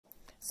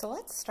So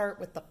let's start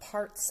with the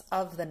parts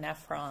of the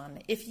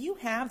nephron. If you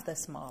have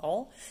this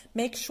model,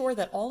 make sure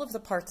that all of the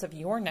parts of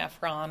your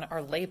nephron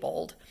are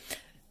labeled.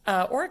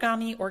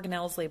 Origami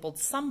organelles labeled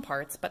some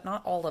parts, but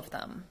not all of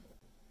them.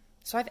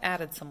 So I've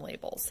added some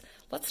labels.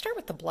 Let's start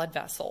with the blood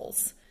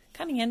vessels.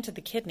 Coming into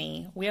the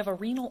kidney, we have a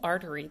renal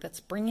artery that's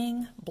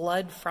bringing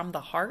blood from the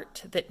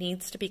heart that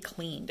needs to be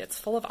cleaned. It's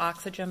full of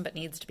oxygen but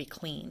needs to be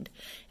cleaned.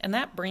 And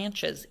that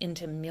branches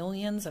into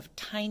millions of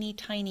tiny,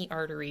 tiny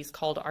arteries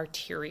called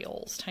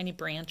arterioles, tiny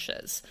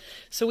branches.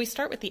 So we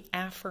start with the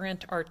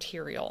afferent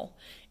arteriole.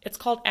 It's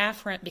called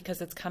afferent because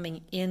it's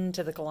coming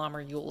into the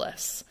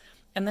glomerulus.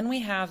 And then we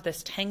have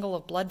this tangle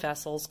of blood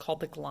vessels called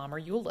the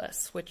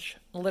glomerulus, which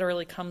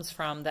literally comes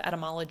from, the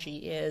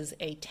etymology is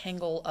a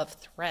tangle of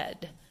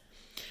thread.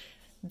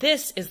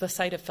 This is the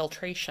site of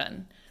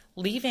filtration.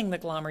 Leaving the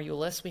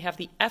glomerulus, we have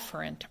the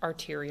efferent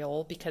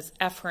arteriole because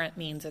efferent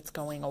means it's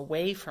going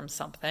away from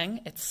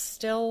something. It's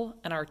still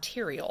an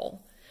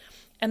arteriole.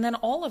 And then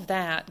all of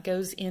that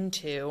goes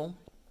into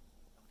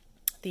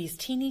these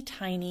teeny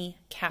tiny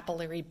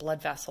capillary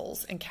blood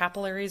vessels, and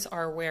capillaries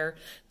are where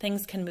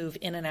things can move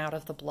in and out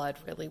of the blood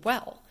really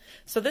well.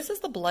 So this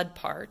is the blood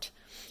part.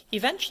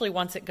 Eventually,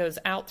 once it goes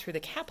out through the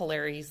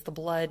capillaries, the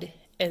blood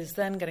is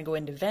then going to go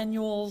into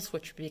venules,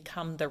 which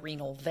become the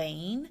renal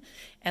vein,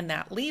 and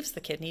that leaves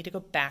the kidney to go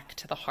back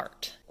to the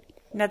heart.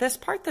 Now this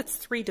part that's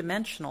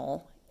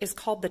three-dimensional is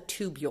called the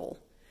tubule.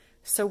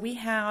 So we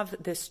have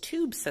this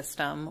tube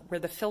system where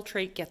the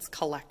filtrate gets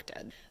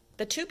collected.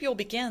 The tubule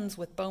begins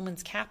with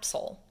Bowman's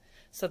capsule.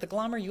 So the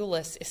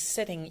glomerulus is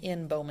sitting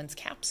in Bowman's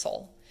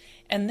capsule.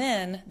 And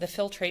then the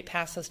filtrate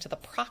passes to the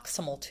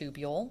proximal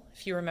tubule.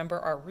 If you remember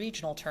our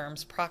regional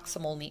terms,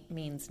 proximal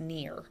means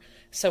near.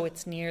 So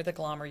it's near the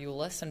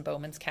glomerulus and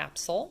Bowman's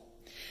capsule.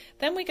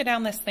 Then we go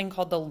down this thing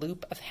called the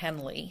loop of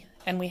Henle.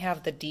 And we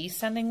have the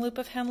descending loop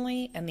of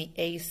Henle and the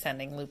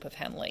ascending loop of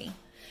Henle.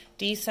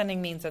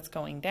 Descending means it's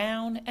going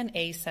down, and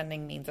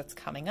ascending means it's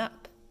coming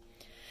up.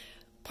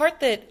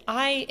 Part that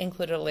I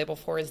included a label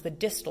for is the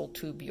distal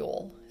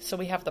tubule. So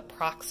we have the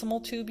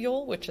proximal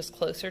tubule, which is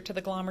closer to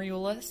the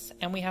glomerulus,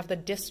 and we have the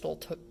distal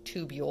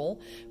tubule,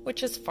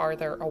 which is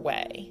farther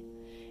away.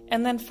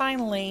 And then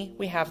finally,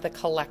 we have the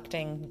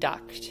collecting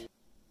duct.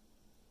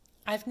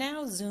 I've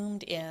now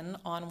zoomed in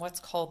on what's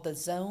called the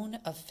zone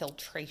of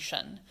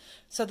filtration.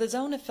 So the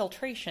zone of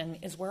filtration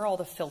is where all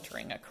the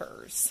filtering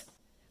occurs.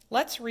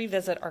 Let's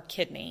revisit our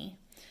kidney.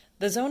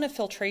 The zone of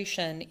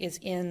filtration is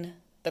in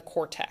the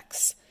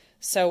cortex.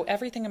 So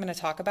everything I'm going to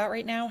talk about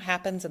right now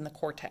happens in the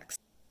cortex.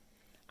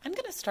 I'm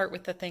going to start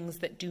with the things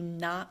that do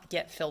not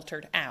get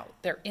filtered out.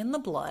 They're in the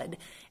blood,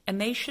 and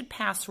they should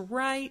pass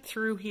right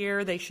through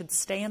here. They should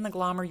stay in the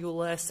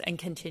glomerulus and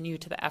continue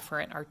to the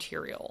efferent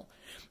arteriole.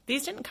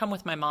 These didn't come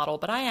with my model,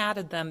 but I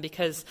added them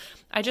because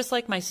I just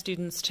like my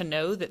students to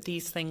know that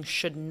these things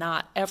should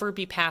not ever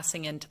be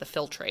passing into the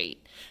filtrate.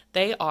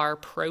 They are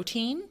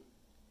protein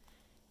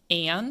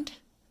and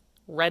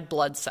red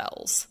blood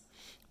cells.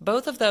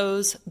 Both of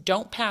those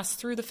don't pass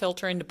through the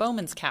filter into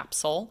Bowman's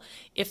capsule.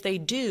 If they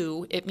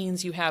do, it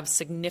means you have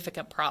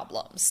significant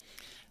problems.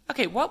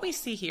 Okay, what we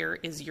see here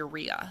is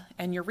urea,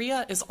 and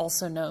urea is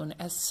also known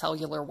as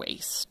cellular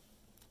waste.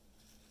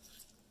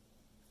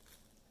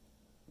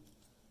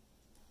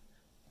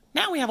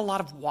 Now we have a lot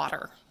of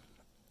water.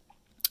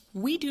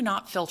 We do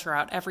not filter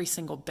out every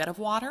single bit of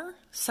water,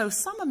 so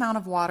some amount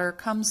of water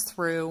comes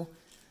through,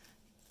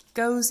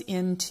 goes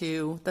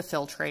into the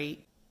filtrate.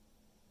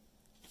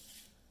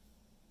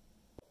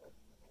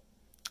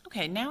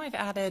 Okay, now I've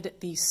added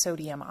the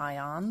sodium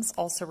ions,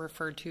 also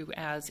referred to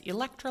as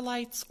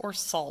electrolytes or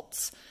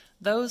salts.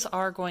 Those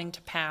are going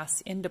to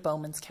pass into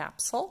Bowman's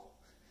capsule.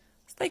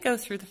 So they go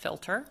through the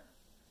filter.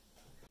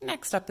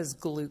 Next up is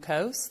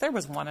glucose. There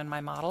was one in my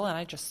model, and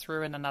I just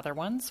threw in another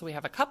one. So we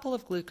have a couple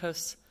of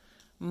glucose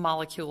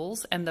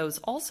molecules, and those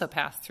also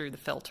pass through the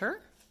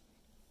filter.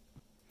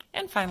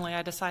 And finally,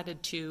 I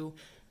decided to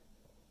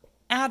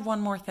add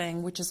one more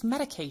thing, which is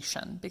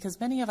medication, because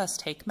many of us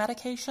take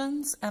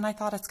medications, and I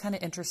thought it's kind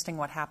of interesting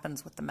what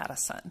happens with the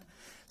medicine.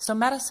 So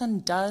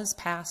medicine does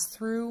pass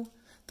through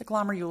the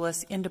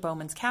glomerulus into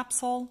Bowman's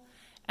capsule,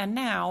 and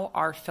now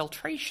our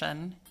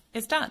filtration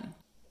is done.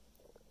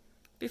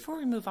 Before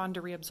we move on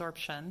to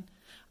reabsorption,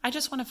 I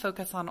just want to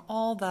focus on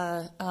all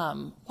the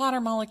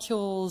water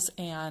molecules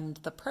and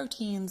the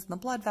proteins and the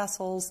blood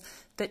vessels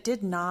that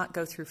did not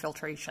go through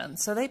filtration.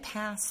 So they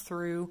pass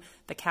through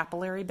the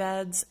capillary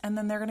beds, and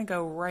then they're going to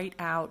go right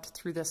out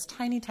through this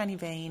tiny, tiny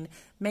vein,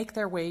 make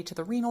their way to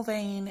the renal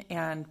vein,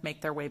 and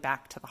make their way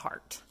back to the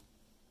heart.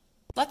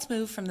 Let's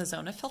move from the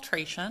zone of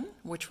filtration,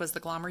 which was the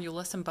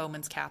glomerulus and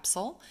Bowman's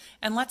capsule,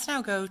 and let's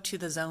now go to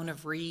the zone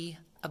of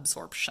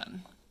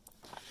reabsorption.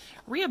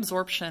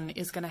 Reabsorption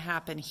is going to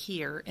happen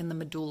here in the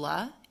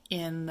medulla,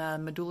 in the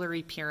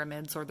medullary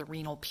pyramids or the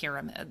renal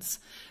pyramids.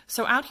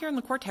 So out here in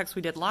the cortex,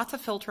 we did lots of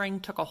filtering,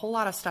 took a whole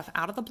lot of stuff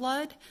out of the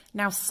blood.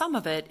 Now some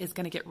of it is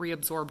going to get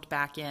reabsorbed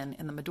back in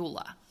the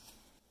medulla.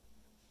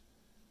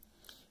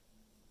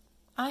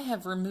 I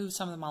have removed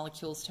some of the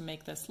molecules to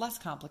make this less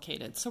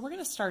complicated. So we're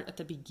going to start at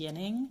the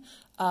beginning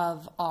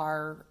of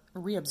our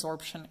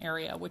reabsorption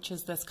area, which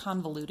is this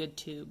convoluted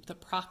tube, the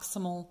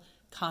proximal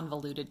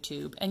convoluted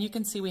tube. And you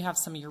can see we have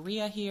some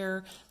urea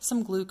here,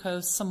 some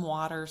glucose, some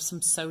water,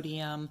 some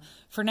sodium.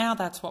 For now,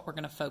 that's what we're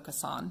going to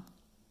focus on.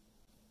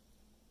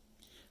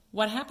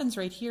 What happens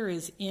right here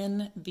is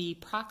in the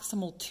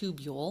proximal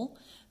tubule,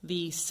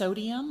 the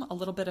sodium, a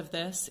little bit of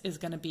this, is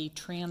going to be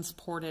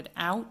transported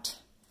out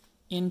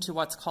into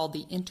what's called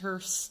the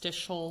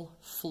interstitial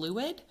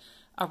fluid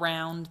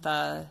around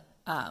the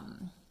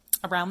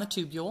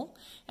tubule,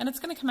 and it's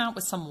going to come out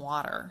with some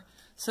water.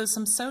 So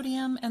some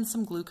sodium and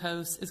some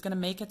glucose is going to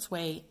make its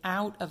way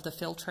out of the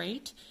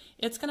filtrate.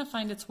 It's going to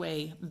find its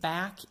way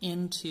back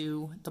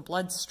into the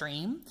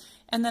bloodstream,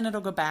 and then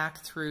it'll go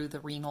back through the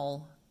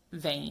renal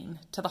vein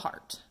to the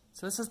heart.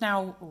 So this is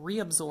now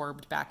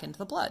reabsorbed back into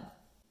the blood.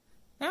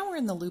 Now we're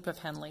in the loop of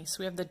Henle, so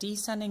we have the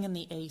descending and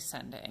the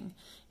ascending.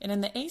 And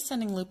in the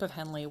ascending loop of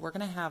Henle, we're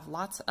going to have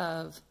lots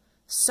of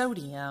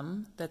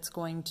sodium that's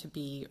going to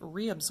be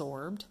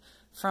reabsorbed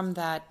from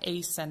that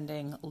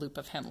ascending loop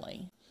of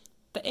Henle.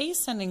 The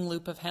ascending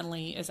loop of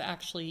Henle is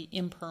actually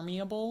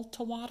impermeable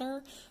to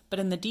water, but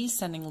in the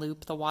descending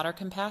loop, the water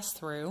can pass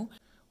through.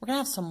 We're going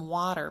to have some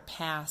water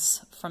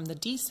pass from the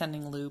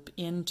descending loop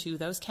into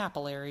those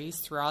capillaries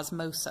through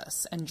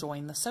osmosis and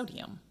join the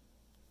sodium.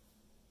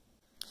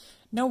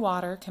 No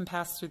water can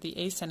pass through the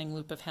ascending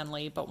loop of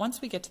Henle, but once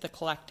we get to the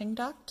collecting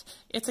duct,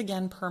 it's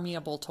again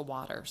permeable to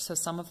water. So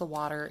some of the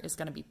water is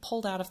going to be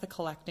pulled out of the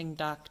collecting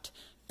duct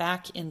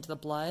back into the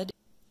blood.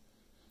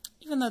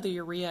 Even though the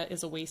urea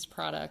is a waste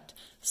product,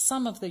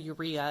 some of the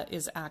urea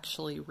is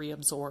actually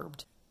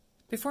reabsorbed.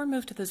 Before we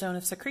move to the zone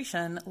of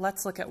secretion,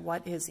 let's look at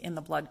what is in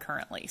the blood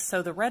currently.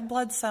 So the red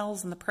blood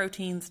cells and the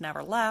proteins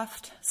never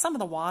left. Some of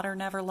the water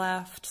never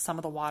left. Some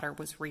of the water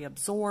was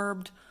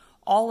reabsorbed.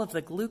 All of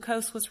the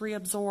glucose was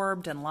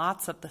reabsorbed, and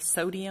lots of the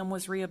sodium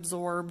was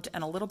reabsorbed,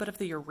 and a little bit of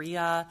the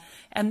urea.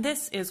 And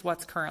this is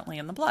what's currently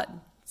in the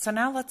blood. So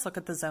now let's look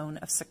at the zone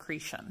of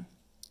secretion.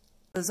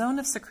 The zone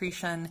of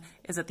secretion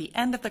is at the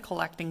end of the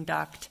collecting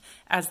duct,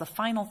 as the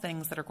final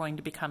things that are going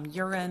to become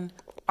urine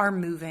are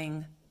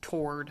moving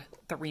toward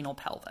the renal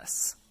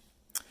pelvis.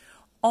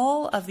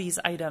 All of these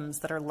items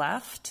that are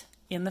left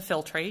in the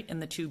filtrate, in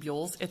the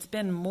tubules, it's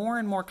been more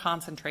and more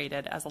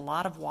concentrated as a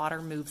lot of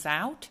water moves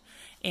out,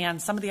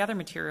 and some of the other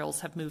materials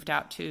have moved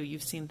out too.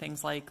 You've seen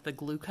things like the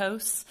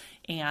glucose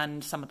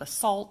and some of the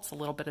salts, a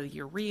little bit of the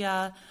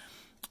urea.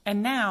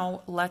 And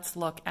now let's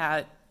look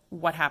at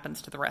what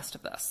happens to the rest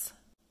of this.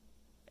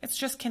 It's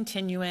just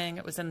continuing.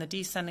 It was in the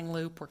descending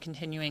loop. We're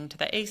continuing to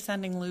the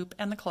ascending loop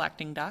and the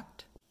collecting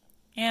duct.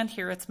 And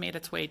here it's made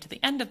its way to the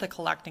end of the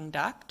collecting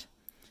duct.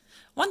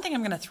 One thing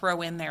I'm going to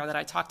throw in there that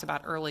I talked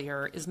about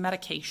earlier is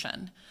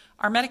medication.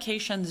 Our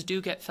medications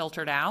do get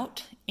filtered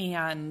out,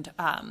 and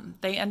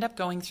they end up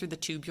going through the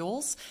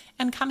tubules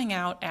and coming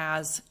out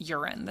as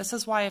urine. This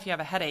is why if you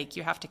have a headache,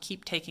 you have to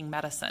keep taking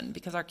medicine,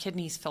 because our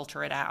kidneys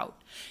filter it out.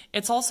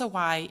 It's also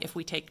why if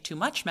we take too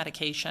much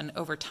medication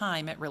over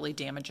time, it really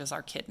damages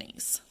our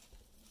kidneys.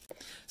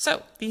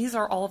 So these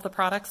are all of the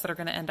products that are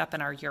going to end up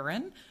in our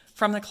urine.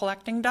 From the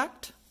collecting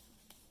duct,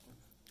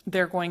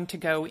 they're going to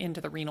go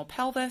into the renal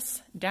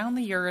pelvis, down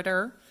the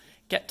ureter,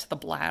 get to the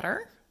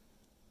bladder.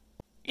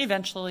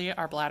 Eventually,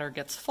 our bladder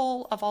gets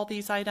full of all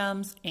these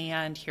items,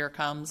 and here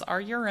comes our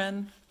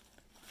urine.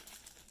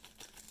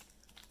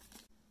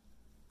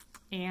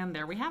 And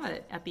there we have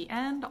it. At the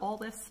end, all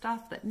this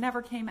stuff that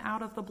never came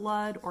out of the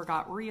blood or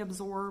got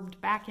reabsorbed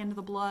back into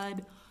the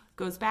blood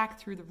goes back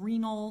through the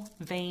renal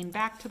vein,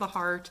 back to the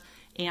heart,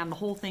 and the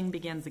whole thing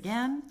begins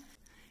again.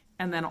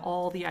 And then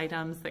all the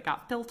items that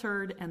got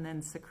filtered and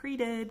then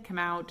secreted come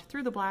out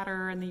through the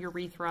bladder and the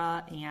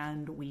urethra,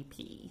 and we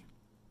pee.